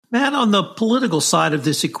Matt, on the political side of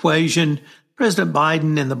this equation, President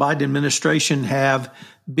Biden and the Biden administration have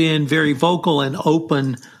been very vocal and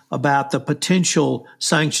open about the potential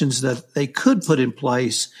sanctions that they could put in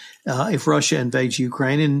place if Russia invades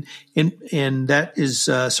Ukraine. And that is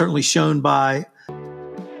certainly shown by.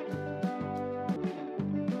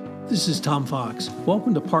 This is Tom Fox.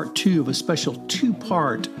 Welcome to part 2 of a special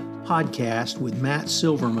 2-part podcast with Matt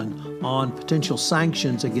Silverman on potential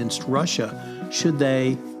sanctions against Russia should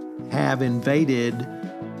they have invaded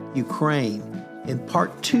Ukraine. In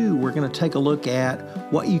part 2, we're going to take a look at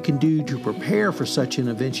what you can do to prepare for such an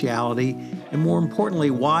eventuality, and more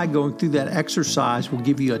importantly, why going through that exercise will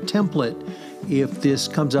give you a template if this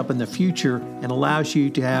comes up in the future and allows you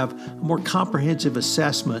to have a more comprehensive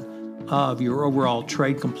assessment of your overall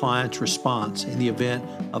trade compliance response in the event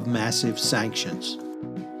of massive sanctions.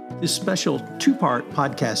 This special 2-part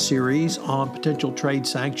podcast series on potential trade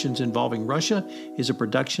sanctions involving Russia is a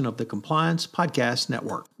production of the Compliance Podcast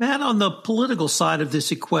Network. Matt, on the political side of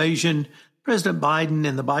this equation, President Biden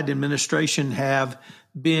and the Biden administration have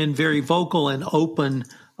been very vocal and open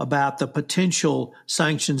about the potential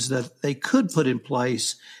sanctions that they could put in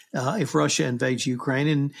place if Russia invades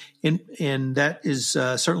Ukraine. And that is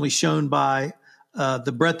certainly shown by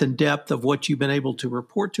the breadth and depth of what you've been able to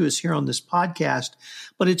report to us here on this podcast.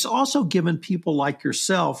 But it's also given people like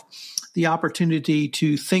yourself the opportunity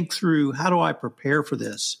to think through, how do I prepare for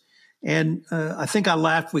this? And I think I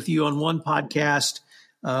laughed with you on one podcast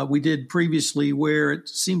we did previously where it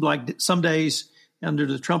seemed like some days under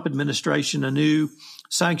the Trump administration, a new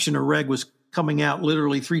sanction or reg was coming out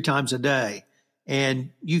literally 3 times a day.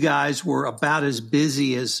 And you guys were about as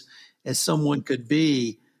busy as someone could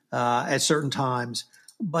be at certain times.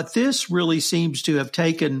 But this really seems to have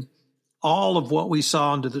taken all of what we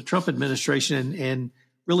saw under the Trump administration and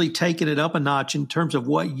really taken it up a notch in terms of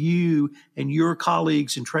what you and your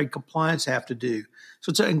colleagues in trade compliance have to do.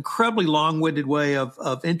 So it's an incredibly long-winded way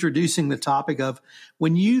of introducing the topic of,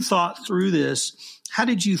 when you thought through this, how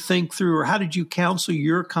did you think through, or how did you counsel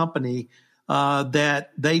your company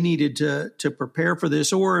that they needed to prepare for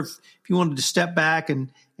this? Or if you wanted to step back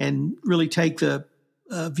and really take the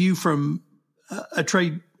view from a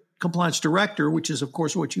trade compliance director, which is, of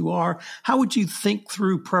course, what you are, how would you think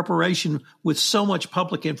through preparation with so much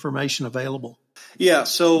public information available? Yeah,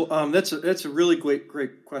 so that's a really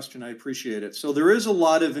great question. I appreciate it. So there is a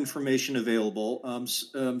lot of information available,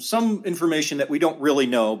 some information that we don't really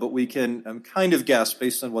know, but we can kind of guess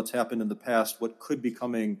based on what's happened in the past, what could be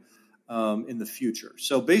coming in the future.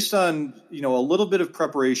 So based on, a little bit of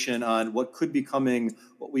preparation on what could be coming,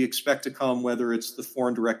 what we expect to come, whether it's the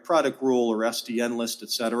foreign direct product rule or SDN list, et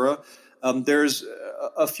cetera, there's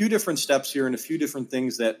a few different steps here and a few different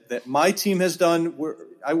things that my team has done.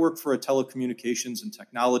 I work for a telecommunications and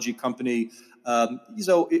technology company.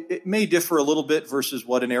 So it may differ a little bit versus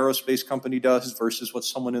what an aerospace company does versus what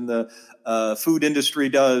someone in the food industry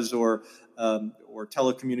does or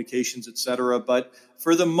telecommunications, et cetera. But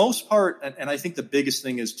for the most part, and I think the biggest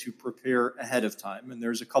thing is to prepare ahead of time. And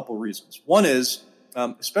there's a couple reasons. One is,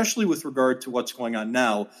 especially with regard to what's going on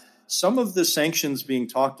now, some of the sanctions being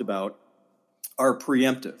talked about are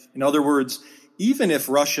preemptive. In other words, even if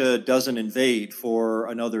Russia doesn't invade for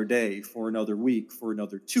another day, for another week, for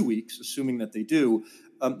another 2 weeks, assuming that they do,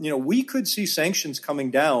 we could see sanctions coming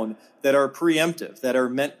down that are preemptive, that are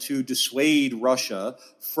meant to dissuade Russia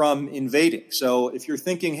from invading. So if you're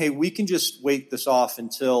thinking, hey, we can just wait this off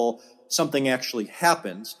until something actually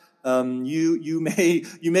happens, you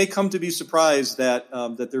may come to be surprised that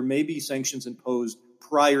there may be sanctions imposed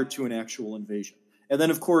prior to an actual invasion. And then,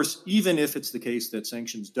 of course, even if it's the case that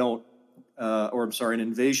sanctions don't, an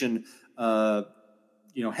invasion,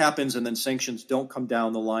 happens and then sanctions don't come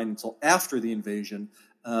down the line until after the invasion,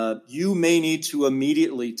 you may need to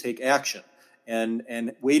immediately take action.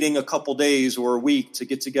 And waiting a couple days or a week to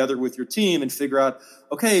get together with your team and figure out,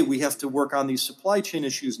 okay, we have to work on these supply chain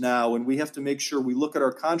issues now, and we have to make sure we look at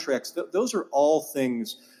our contracts. Those are all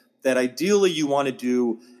things that ideally you want to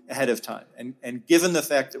do ahead of time. And given the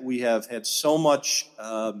fact that we have had so much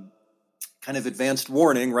kind of advanced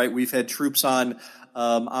warning, right? We've had troops on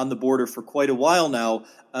the border for quite a while now.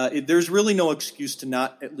 There's really no excuse to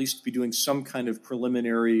not at least be doing some kind of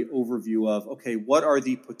preliminary overview of, okay, what are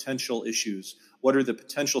the potential issues? What are the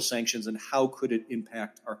potential sanctions, and how could it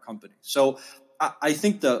impact our company? So I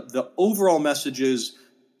think the overall message is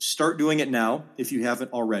start doing it now if you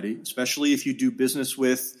haven't already, especially if you do business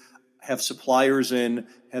with, have suppliers in,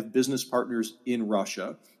 have business partners in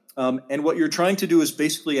Russia. And what you're trying to do is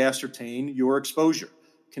basically ascertain your exposure,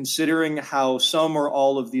 considering how some or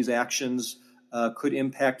all of these actions could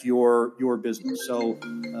impact your business. So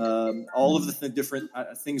all of the different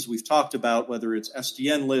things we've talked about, whether it's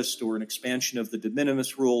SDN list or an expansion of the de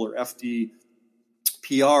minimis rule or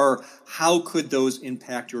FDPR, how could those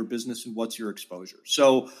impact your business and what's your exposure?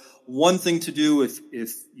 So one thing to do if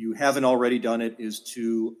you haven't already done it is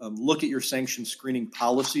to look at your sanction screening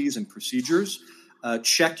policies and procedures.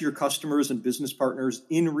 Check your customers and business partners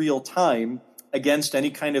in real time against any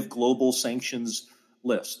kind of global sanctions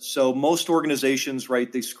list. So most organizations,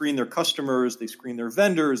 right, they screen their customers, they screen their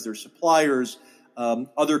vendors, their suppliers,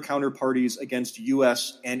 other counterparties against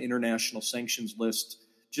U.S. and international sanctions lists,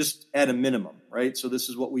 just at a minimum, right? So this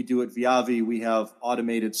is what we do at Viavi. We have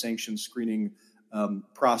automated sanctions screening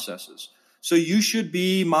processes. So you should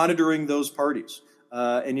be monitoring those parties.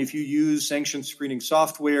 And if you use sanction screening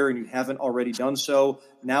software and you haven't already done so,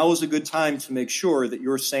 now is a good time to make sure that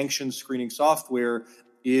your sanction screening software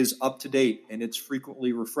is up to date and it's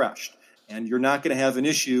frequently refreshed. And you're not going to have an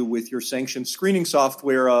issue with your sanction screening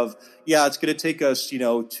software of, it's going to take us,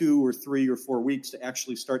 2 or 3 or 4 weeks to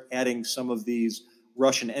actually start adding some of these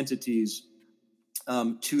Russian entities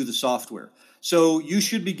to the software. So you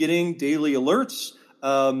should be getting daily alerts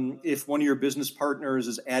if one of your business partners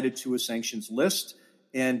is added to a sanctions list.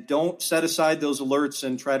 And don't set aside those alerts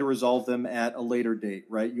and try to resolve them at a later date,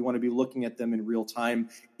 right? You want to be looking at them in real time.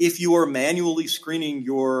 If you are manually screening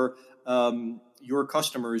your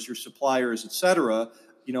customers, your suppliers, et cetera,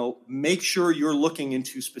 make sure you're looking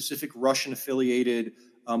into specific Russian-affiliated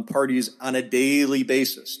parties on a daily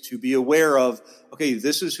basis to be aware of, okay,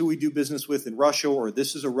 this is who we do business with in Russia, or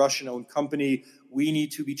this is a Russian-owned company. We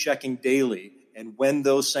need to be checking daily. And when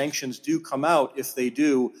those sanctions do come out, if they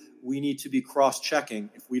do, we need to be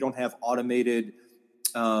cross-checking. If we don't have automated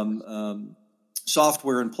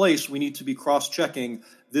software in place, we need to be cross-checking.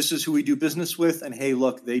 This is who we do business with, and hey,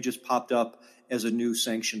 look, they just popped up as a new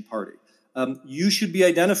sanctioned party. You should be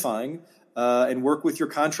identifying and work with your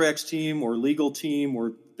contracts team or legal team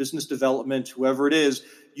or business development, whoever it is.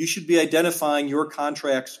 You should be identifying your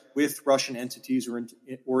contracts with Russian entities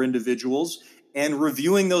or individuals and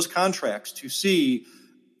reviewing those contracts to see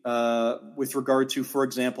with regard to, for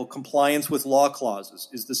example, compliance with law clauses.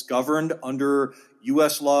 Is this governed under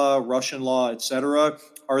U.S. law, Russian law, et cetera?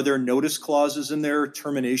 Are there notice clauses in there,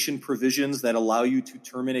 termination provisions that allow you to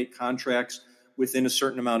terminate contracts within a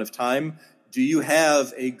certain amount of time? Do you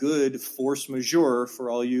have a good force majeure, for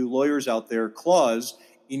all you lawyers out there, clause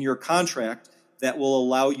in your contract that will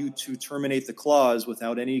allow you to terminate the clause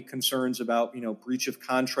without any concerns about, breach of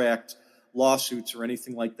contract lawsuits or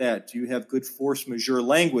anything like that? Do you have good force majeure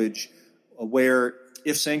language where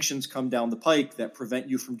if sanctions come down the pike that prevent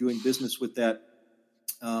you from doing business with that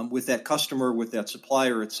customer, with that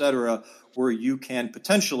supplier, et cetera, where you can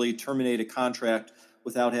potentially terminate a contract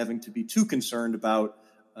without having to be too concerned about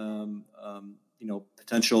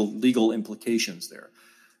potential legal implications there?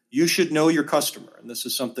 You should know your customer, and this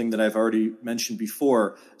is something that I've already mentioned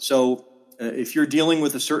before. So if you're dealing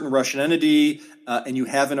with a certain Russian entity and you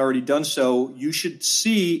haven't already done so, you should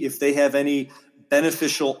see if they have any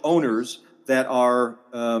beneficial owners that are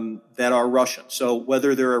Russian. So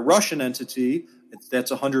whether they're a Russian entity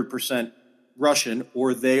that's 100% Russian,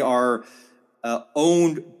 or they are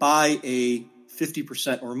owned by a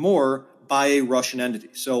 50% or more by a Russian entity.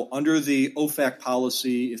 So under the OFAC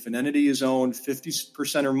policy, if an entity is owned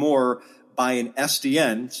 50% or more by an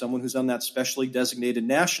SDN, someone who's on that specially designated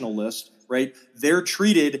national list, right, they're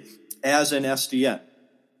treated as an SDN.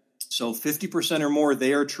 So 50% or more,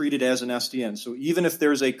 they are treated as an SDN. So even if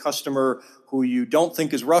there's a customer who you don't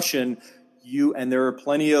think is Russian, and there are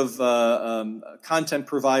plenty of content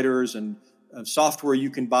providers and software you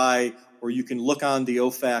can buy, or you can look on the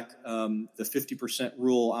OFAC, the 50%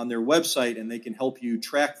 rule on their website, and they can help you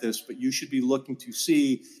track this. But you should be looking to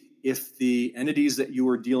see if the entities that you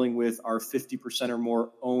are dealing with are 50% or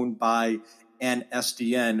more owned by an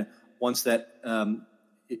SDN. Once that,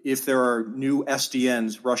 if there are new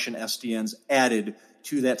SDNs, Russian SDNs added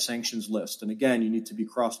to that sanctions list. And again, you need to be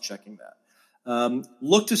cross-checking that.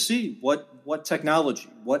 Look to see what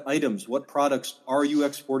technology, what items, what products are you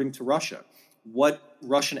exporting to Russia? What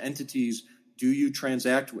Russian entities do you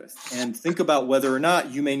transact with? And think about whether or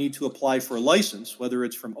not you may need to apply for a license, whether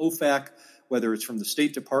it's from OFAC, whether it's from the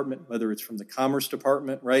State Department, whether it's from the Commerce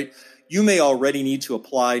Department, right? You may already need to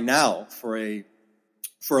apply now for a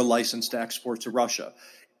license to export to Russia.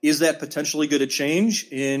 Is that potentially going to change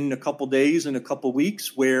in a couple days, in a couple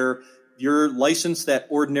weeks, where your license that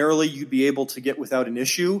ordinarily you'd be able to get without an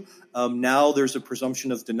issue, now there's a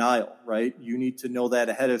presumption of denial, right? You need to know that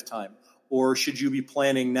ahead of time. Or should you be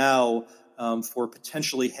planning now for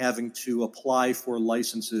potentially having to apply for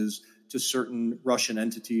licenses to certain Russian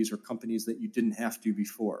entities or companies that you didn't have to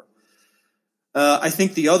before. I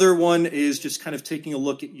think the other one is just kind of taking a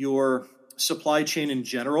look at your supply chain in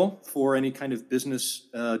general for any kind of business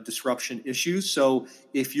disruption issues. So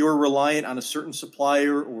if you're reliant on a certain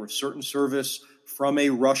supplier or a certain service from a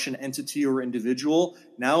Russian entity or individual,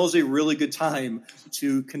 now is a really good time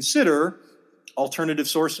to consider alternative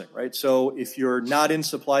sourcing, right? So if you're not in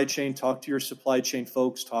supply chain, talk to your supply chain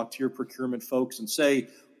folks, talk to your procurement folks and say,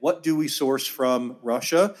 what do we source from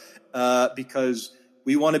Russia? Because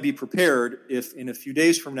we want to be prepared if in a few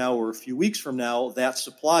days from now or a few weeks from now, that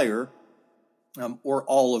supplier or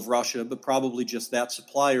all of Russia, but probably just that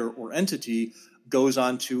supplier or entity goes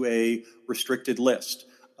onto a restricted list.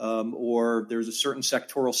 Or there's a certain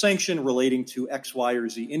sectoral sanction relating to X, Y, or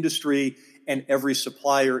Z industry, and every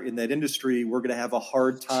supplier in that industry, we're going to have a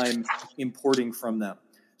hard time importing from them.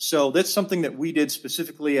 So that's something that we did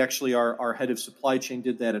specifically. Actually, our head of supply chain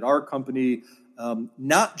did that at our company,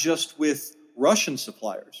 not just with Russian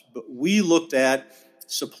suppliers, but we looked at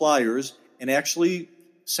suppliers and actually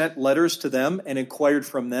sent letters to them and inquired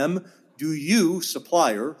from them, do you,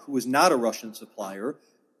 supplier, who is not a Russian supplier,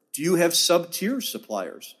 do you have sub-tier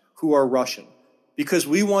suppliers who are Russian? Because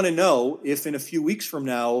we want to know if in a few weeks from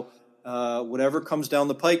now, whatever comes down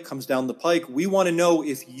the pike. We want to know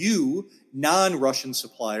if you, non-Russian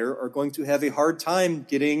supplier, are going to have a hard time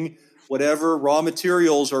getting whatever raw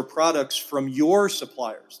materials or products from your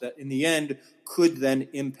suppliers that in the end could then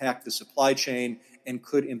impact the supply chain and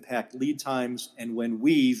could impact lead times. And when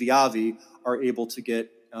we, Viavi, are able to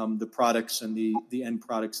get the products and the end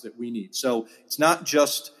products that we need. So it's not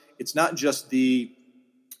just the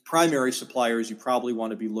primary suppliers you probably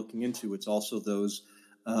want to be looking into. It's also those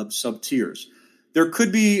sub-tiers. There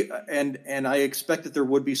could be, and I expect that there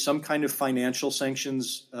would be some kind of financial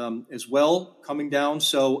sanctions as well coming down.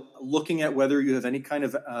 So looking at whether you have any kind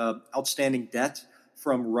of outstanding debt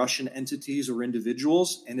from Russian entities or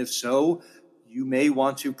individuals, and if so, you may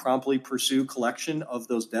want to promptly pursue collection of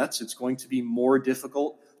those debts. It's going to be more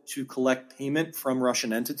difficult to collect payment from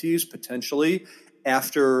Russian entities, potentially,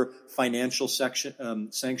 after financial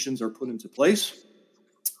sanctions are put into place.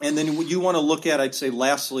 And then you want to look at, I'd say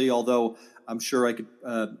lastly, although I'm sure I could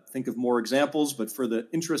think of more examples, but for the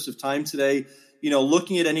interest of time today,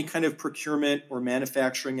 looking at any kind of procurement or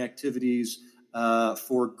manufacturing activities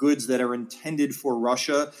for goods that are intended for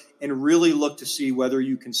Russia, and really look to see whether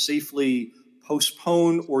you can safely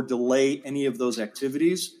postpone or delay any of those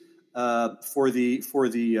activities certainly for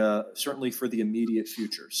the immediate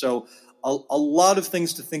future. So a lot of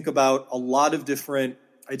things to think about, a lot of different,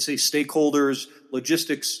 I'd say, stakeholders,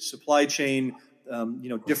 logistics, supply chain,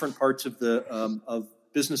 different parts of of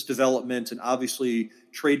business development, and obviously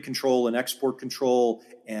trade control and export control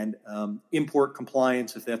and import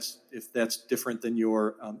compliance if that's different than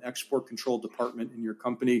your export control department in your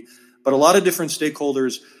company. But a lot of different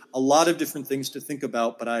stakeholders, a lot of different things to think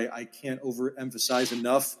about. But I can't overemphasize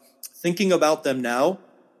enough thinking about them now,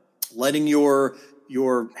 letting your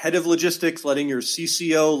head of logistics, letting your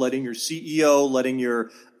CCO, letting your CEO, letting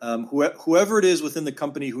your whoever it is within the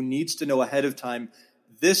company who needs to know ahead of time,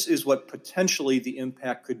 this is what potentially the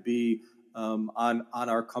impact could be on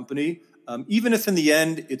our company. Even if in the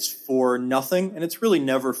end it's for nothing, and it's really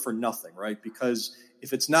never for nothing, right? Because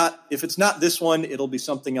if it's not this one, it'll be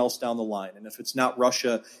something else down the line, and if it's not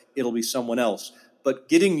Russia, it'll be someone else. But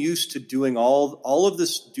getting used to doing all of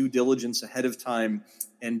this due diligence ahead of time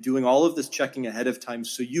and doing all of this checking ahead of time,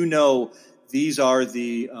 so these are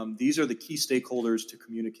the key stakeholders to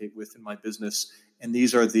communicate with in my business, and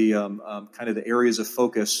these are the kind of the areas of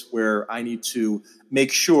focus where I need to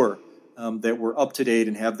make sure that we're up to date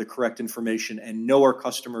and have the correct information and know our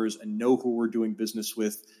customers and know who we're doing business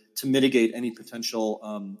with to mitigate any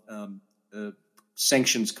potential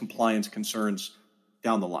sanctions compliance concerns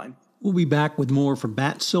down the line. We'll be back with more from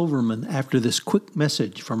Matt Silverman after this quick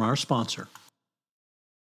message from our sponsor.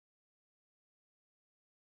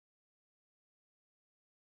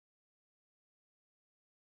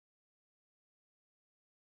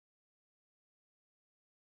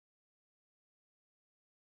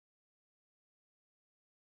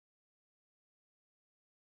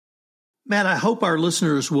 Matt, I hope our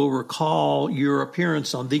listeners will recall your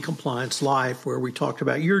appearance on The Compliance Life, where we talked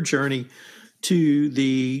about your journey to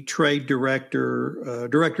the trade director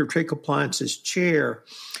of trade compliance's chair.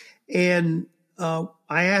 And I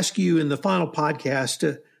asked you in the final podcast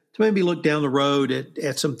to maybe look down the road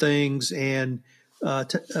at some things and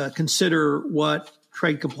to consider what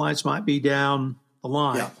trade compliance might be down the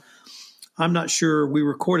line. Yeah. I'm not sure. We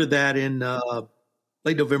recorded that in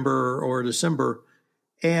late November or December.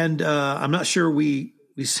 And I'm not sure we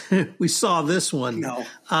we saw this one. No.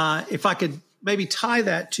 If I could maybe tie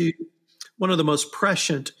that to one of the most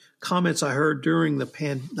prescient comments I heard during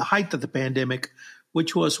the height of the pandemic,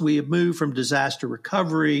 which was we have moved from disaster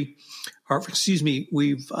recovery,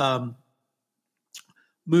 we've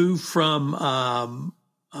moved from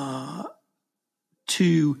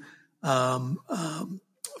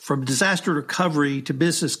disaster recovery to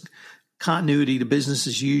business continuity to business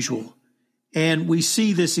as usual. And we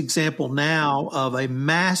see this example now of a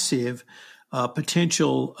massive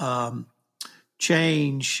potential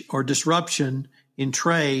change or disruption in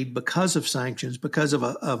trade because of sanctions, because of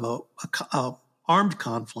a armed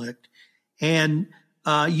conflict. And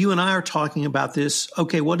you and I are talking about this.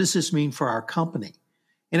 Okay, what does this mean for our company?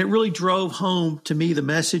 And it really drove home to me the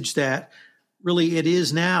message that really it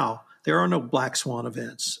is now. There are no black swan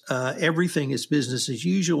events. Everything is business as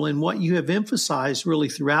usual. And what you have emphasized really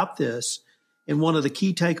throughout this, and one of the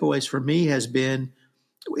key takeaways for me has been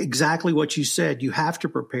exactly what you said. You have to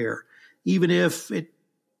prepare. Even if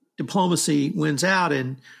diplomacy wins out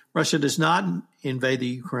and Russia does not invade the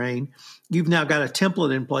Ukraine, you've now got a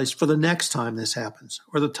template in place for the next time this happens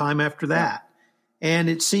or the time after that. And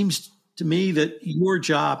it seems to me that your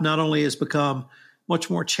job not only has become much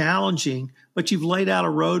more challenging, but you've laid out a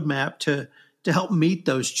roadmap to help meet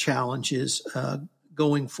those challenges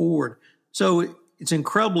going forward. So it's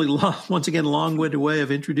incredibly once again, long-winded way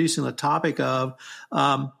of introducing the topic of,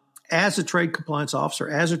 as a trade compliance officer,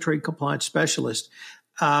 as a trade compliance specialist,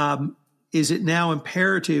 is it now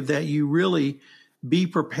imperative that you really be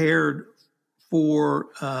prepared for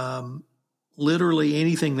literally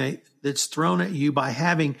anything that's thrown at you by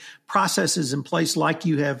having processes in place like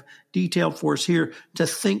you have detailed for us here to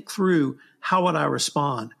think through, how would I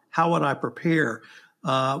respond? How would I prepare?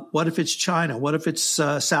 What if it's China? What if it's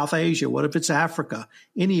South Asia? What if it's Africa?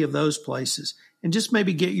 Any of those places. And just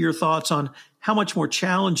maybe get your thoughts on how much more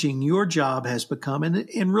challenging your job has become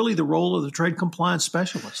and really the role of the trade compliance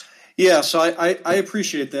specialist. Yeah, so I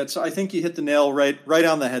appreciate that. So I think you hit the nail right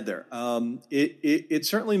on the head there. It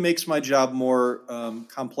certainly makes my job more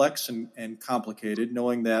complex and complicated,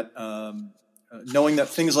 knowing that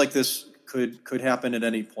things like this could happen at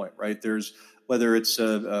any point, right? There's whether it's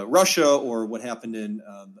Russia or what happened in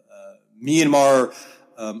Myanmar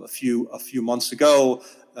a few months ago.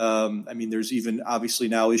 I mean, there's even obviously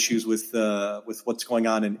now issues with what's going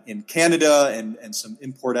on in Canada and some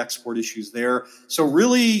import-export issues there. So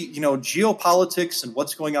really, geopolitics and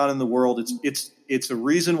what's going on in the world, it's a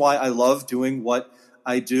reason why I love doing what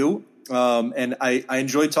I do. And I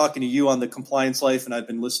enjoy talking to you on the Compliance Life, and I've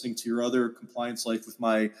been listening to your other Compliance Life with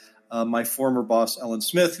my former boss, Ellen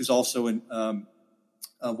Smith, who's also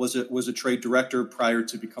was a trade director prior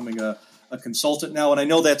to becoming a consultant now, and I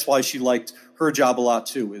know that's why she liked her job a lot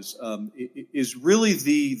too. Is really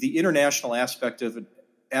the international aspect of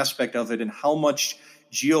it, and how much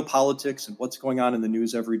geopolitics and what's going on in the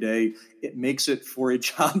news every day. It makes it for a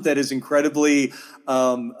job that is incredibly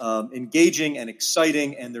engaging and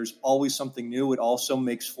exciting, and there's always something new. It also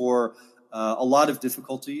makes for a lot of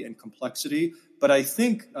difficulty and complexity. But I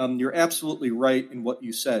think you're absolutely right in what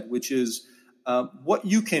you said, which is what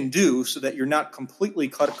you can do so that you're not completely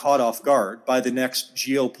caught off guard by the next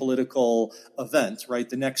geopolitical event, right?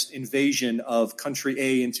 The next invasion of country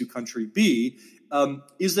A into country B,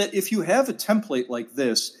 is that if you have a template like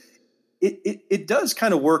this, it does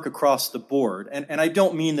kind of work across the board. And I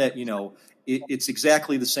don't mean that, it's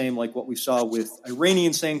exactly the same like what we saw with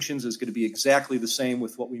Iranian sanctions is going to be exactly the same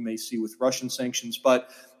with what we may see with Russian sanctions, but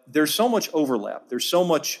there's so much overlap. There's so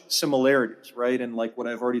much similarities, right? And like what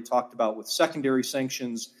I've already talked about with secondary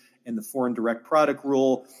sanctions and the foreign direct product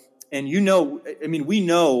rule. And we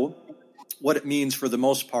know what it means for the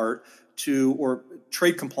most part or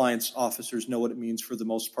trade compliance officers know what it means for the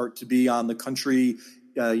most part to be on the country,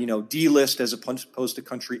 D list as opposed to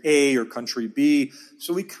country A or country B.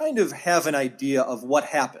 So we kind of have an idea of what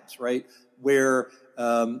happens, right? Where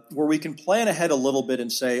we can plan ahead a little bit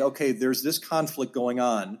and say, okay, there's this conflict going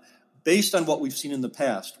on based on what we've seen in the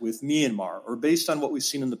past with Myanmar, or based on what we've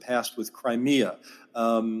seen in the past with Crimea,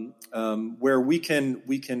 where we can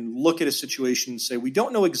look at a situation and say, we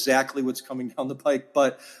don't know exactly what's coming down the pike,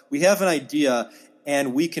 but we have an idea,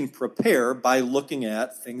 and we can prepare by looking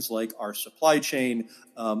at things like our supply chain,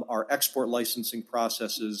 our export licensing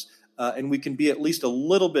processes, and we can be at least a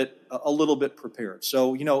little bit prepared.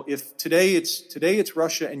 So, if today it's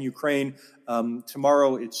Russia and Ukraine,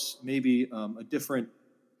 tomorrow it's maybe a different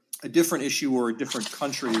issue or a different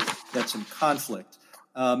country that's in conflict.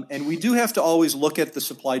 And we do have to always look at the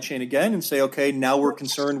supply chain again and say, okay, now we're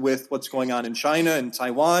concerned with what's going on in China and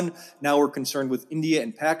Taiwan. Now we're concerned with India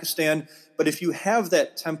and Pakistan. But if you have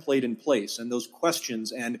that template in place and those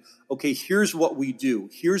questions and, okay, here's what we do,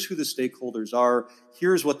 here's who the stakeholders are,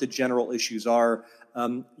 here's what the general issues are,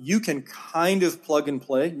 you can kind of plug and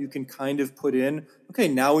play. You can kind of put in, okay,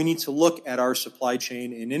 now we need to look at our supply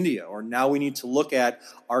chain in India, or now we need to look at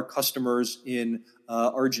our customers in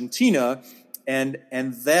Argentina. And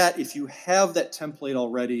that, if you have that template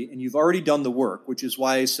already and you've already done the work, which is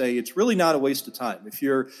why I say it's really not a waste of time. If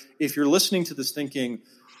you're listening to this thinking,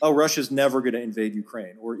 oh, Russia's never going to invade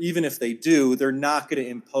Ukraine, or even if they do, they're not going to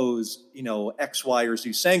impose, X, Y, or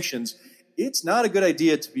Z sanctions, it's not a good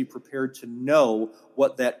idea to be prepared to know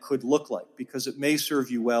what that could look like, because it may serve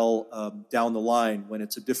you well down the line when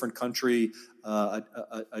it's a different country,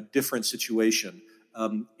 a different situation.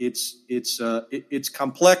 It's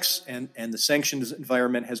complex, and the sanctions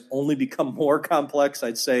environment has only become more complex,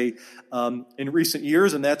 I'd say, in recent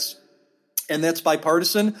years, and that's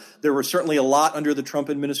bipartisan. There was certainly a lot under the Trump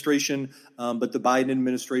administration, but the Biden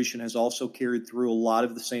administration has also carried through a lot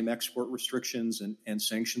of the same export restrictions and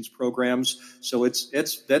sanctions programs. So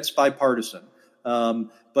that's bipartisan.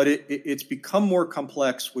 But it's become more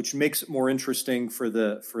complex, which makes it more interesting for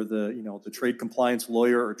the trade compliance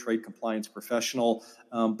lawyer or trade compliance professional.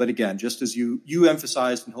 But again, just as you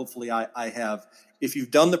emphasized, and hopefully I have, if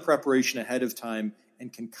you've done the preparation ahead of time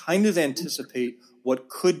and can kind of anticipate what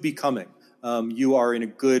could be coming, you are in a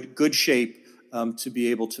good shape to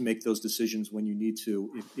be able to make those decisions when you need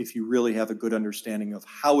to, if you really have a good understanding of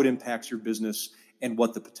how it impacts your business and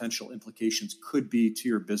what the potential implications could be to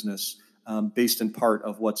your business, based in part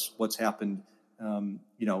of what's happened,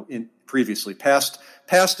 in previously. Past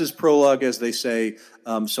is prologue, as they say.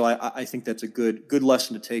 So I think that's a good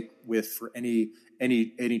lesson to take for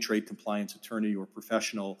any trade compliance attorney or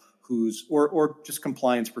professional or just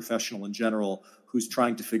compliance professional in general who's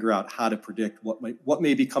trying to figure out how to predict what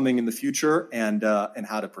may be coming in the future and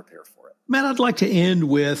how to prepare for it. Matt, I'd like to end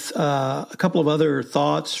with a couple of other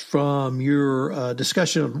thoughts from your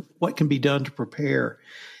discussion of what can be done to prepare.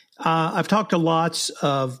 I've talked to lots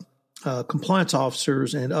of compliance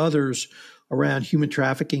officers and others around human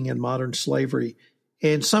trafficking and modern slavery,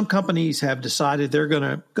 and some companies have decided they're going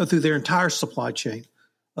to go through their entire supply chain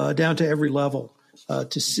down to every level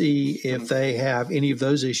to see if they have any of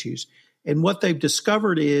those issues. And what they've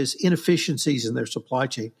discovered is inefficiencies in their supply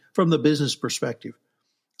chain from the business perspective,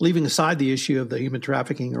 leaving aside the issue of the human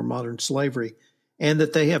trafficking or modern slavery, and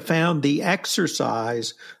that they have found the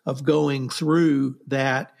exercise of going through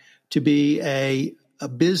that to be a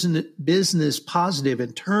business positive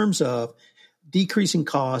in terms of decreasing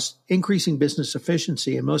costs, increasing business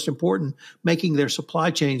efficiency, and most important, making their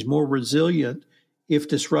supply chains more resilient if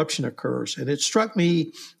disruption occurs. And it struck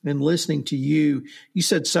me in listening to you, you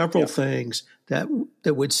said several things that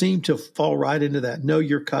would seem to fall right into that. Know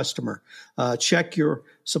your customer, check your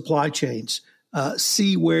supply chains,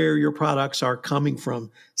 see where your products are coming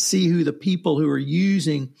from, see who the people who are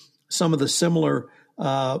using some of the similar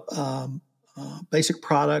basic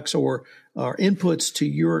products or inputs to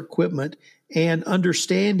your equipment, and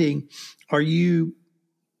understanding are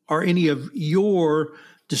any of your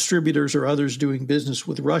distributors or others doing business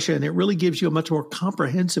with Russia. And it really gives you a much more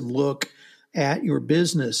comprehensive look at your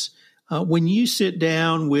business. When you sit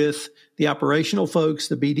down with the operational folks,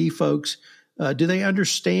 the BD folks, do they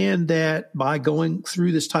understand that by going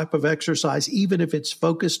through this type of exercise, even if it's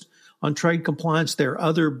focused on trade compliance, there are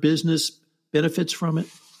other business benefits from it?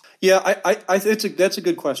 Yeah, that's a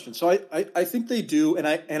good question. So I think they do, and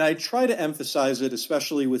I try to emphasize it,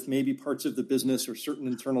 especially with maybe parts of the business or certain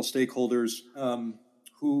internal stakeholders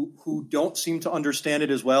who don't seem to understand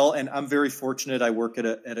it as well. And I'm very fortunate. I work at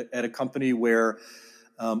a company where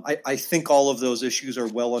I think all of those issues are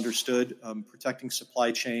well understood. Protecting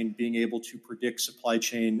supply chain, being able to predict supply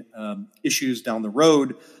chain issues down the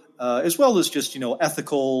road, as well as just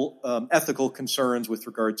ethical concerns with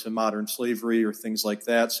regard to modern slavery or things like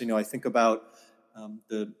that. So I think about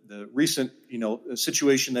the recent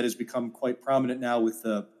situation that has become quite prominent now with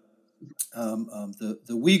the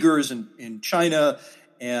Uyghurs in China.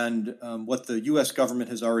 And what the U.S.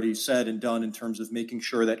 government has already said and done in terms of making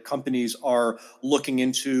sure that companies are looking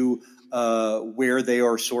into where they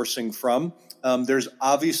are sourcing from. There's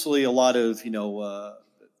obviously a lot of,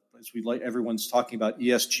 everyone's talking about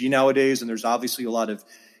ESG nowadays, and there's obviously a lot of,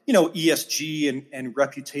 ESG and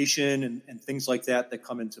reputation and things like that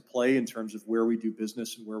come into play in terms of where we do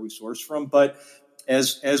business and where we source from. But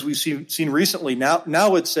as we've seen recently,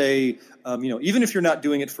 now it's even if you're not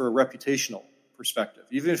doing it for a reputational perspective.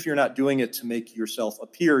 Even if you're not doing it to make yourself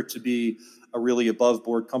appear to be a really above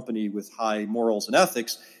board company with high morals and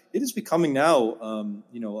ethics, it is becoming now,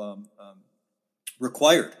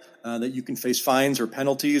 required that you can face fines or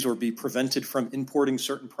penalties or be prevented from importing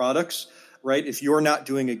certain products, right? If you're not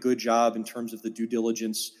doing a good job in terms of the due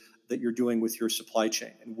diligence that you're doing with your supply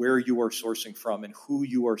chain and where you are sourcing from and who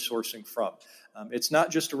you are sourcing from. It's not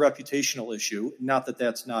just a reputational issue, not that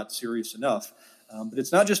that's not serious enough, but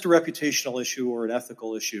it's not just a reputational issue or an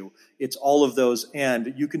ethical issue. It's all of those,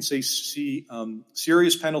 and you can see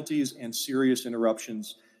serious penalties and serious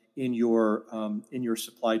interruptions in your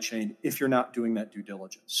supply chain if you're not doing that due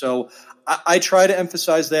diligence. So I try to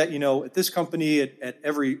emphasize that, at this company, at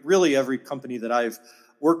every company that I've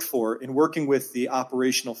worked for, in working with the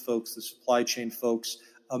operational folks, the supply chain folks,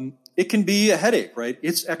 it can be a headache, right?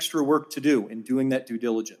 It's extra work to do in doing that due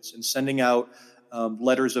diligence and sending out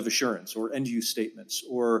letters of assurance or end-use statements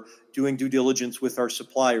or doing due diligence with our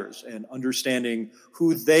suppliers and understanding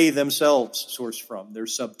who they themselves source from, their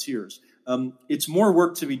sub-tiers. It's more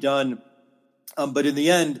work to be done, but in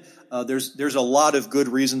the end, there's a lot of good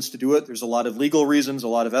reasons to do it. There's a lot of legal reasons, a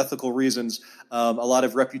lot of ethical reasons, a lot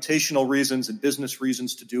of reputational reasons and business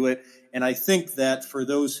reasons to do it. And I think that for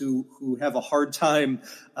those who have a hard time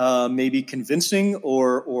maybe convincing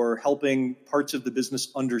or helping parts of the business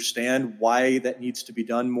understand why that needs to be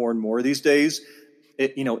done more and more these days,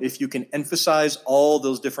 if you can emphasize all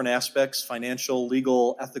those different aspects, financial,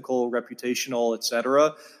 legal, ethical, reputational, et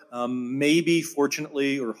cetera, maybe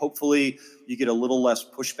fortunately or hopefully you get a little less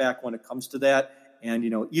pushback when it comes to that. And,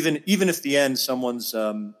 even if the end someone's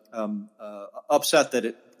upset that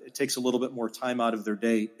it takes a little bit more time out of their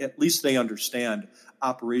day, at least they understand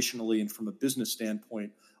operationally and from a business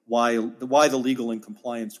standpoint why the legal and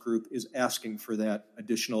compliance group is asking for that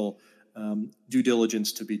additional due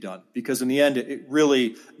diligence to be done. Because in the end,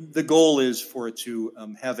 the goal is for it to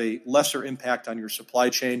have a lesser impact on your supply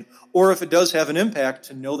chain, or if it does have an impact,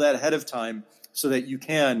 to know that ahead of time so that you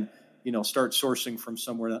can, start sourcing from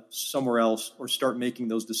somewhere else or start making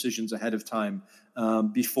those decisions ahead of time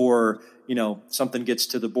before, something gets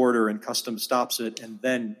to the border and customs stops it. And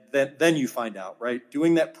then you find out, right?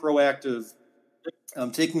 Doing that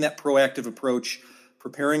taking that proactive approach,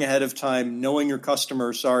 preparing ahead of time, knowing your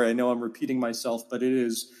customer. Sorry, I know I'm repeating myself, but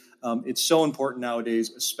it's so important nowadays,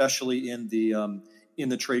 especially in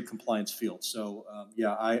the trade compliance field. So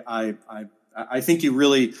I think you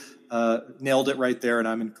really nailed it right there, and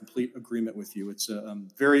I'm in complete agreement with you. It's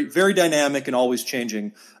very, very dynamic and always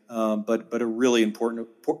changing, but a really important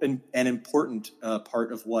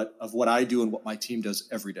part of what I do and what my team does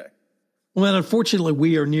every day. Well, unfortunately,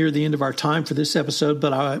 we are near the end of our time for this episode,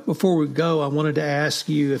 but before we go, I wanted to ask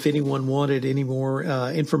you if anyone wanted any more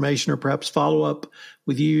information or perhaps follow up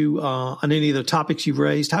with you on any of the topics you've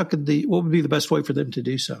raised. What would be the best way for them to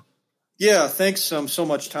do so? Yeah, thanks so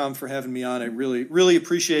much, Tom, for having me on. I really, really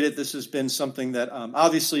appreciate it. This has been something that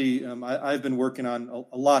obviously I've been working on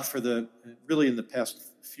a lot in the past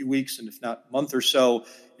few weeks, and if not month or so,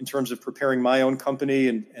 in terms of preparing my own company.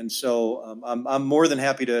 And so I'm more than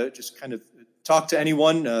happy to just kind of talk to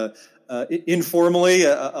anyone informally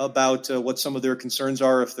about what some of their concerns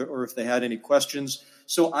are or if they had any questions.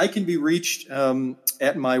 So I can be reached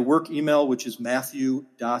at my work email, which is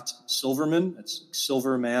matthew.silverman, that's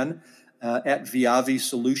Silverman, at Viavi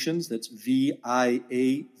Solutions. That's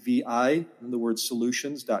VIAVI, in the word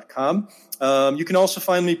solutions.com. You can also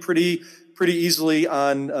find me pretty easily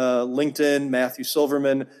on LinkedIn, Matthew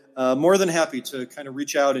Silverman. More than happy to kind of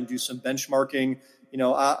reach out and do some benchmarking.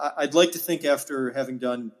 I'd like to think after having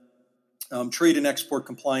done trade and export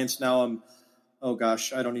compliance, now I'm,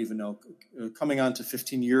 I don't even know, coming on to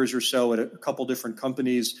 15 years or so at a couple different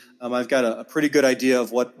companies. I've got a pretty good idea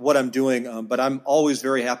of what I'm doing, but I'm always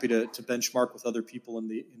very happy to benchmark with other people in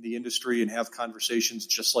the industry and have conversations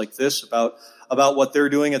just like this about what they're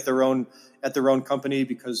doing at their own company,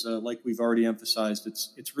 because like we've already emphasized,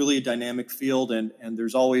 it's really a dynamic field, and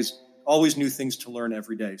there's always new things to learn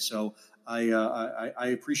every day. So I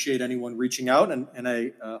appreciate anyone reaching out, and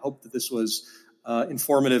I hope that this was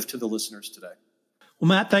informative to the listeners today. Well,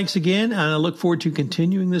 Matt, thanks again, and I look forward to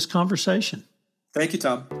continuing this conversation. Thank you,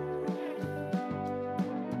 Tom.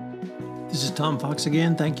 This is Tom Fox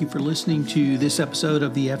again. Thank you for listening to this episode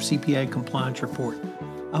of the FCPA Compliance Report.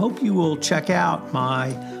 I hope you will check out my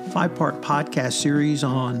 5-part podcast series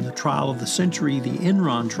on the trial of the century, the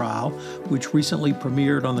Enron trial, which recently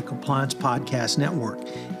premiered on the Compliance Podcast Network.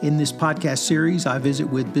 In this podcast series, I visit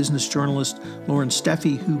with business journalist Lauren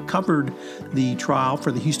Steffi, who covered the trial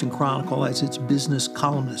for the Houston Chronicle as its business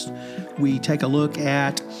columnist. We take a look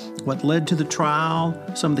at what led to the trial,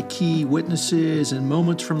 some of the key witnesses and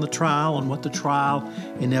moments from the trial, and what the trial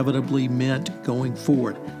inevitably meant going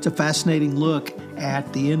forward. It's a fascinating look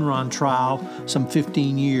at the Enron trial some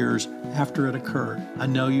 15 years after it occurred. I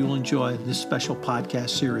know you'll enjoy this special podcast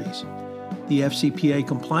series. The FCPA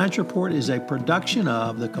Compliance Report is a production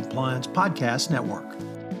of the Compliance Podcast Network.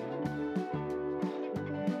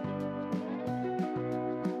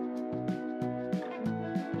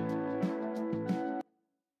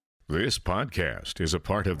 This podcast is a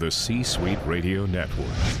part of the C-Suite Radio Network.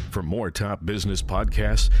 For more top business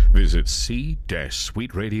podcasts, visit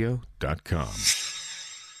c-suiteradio.com.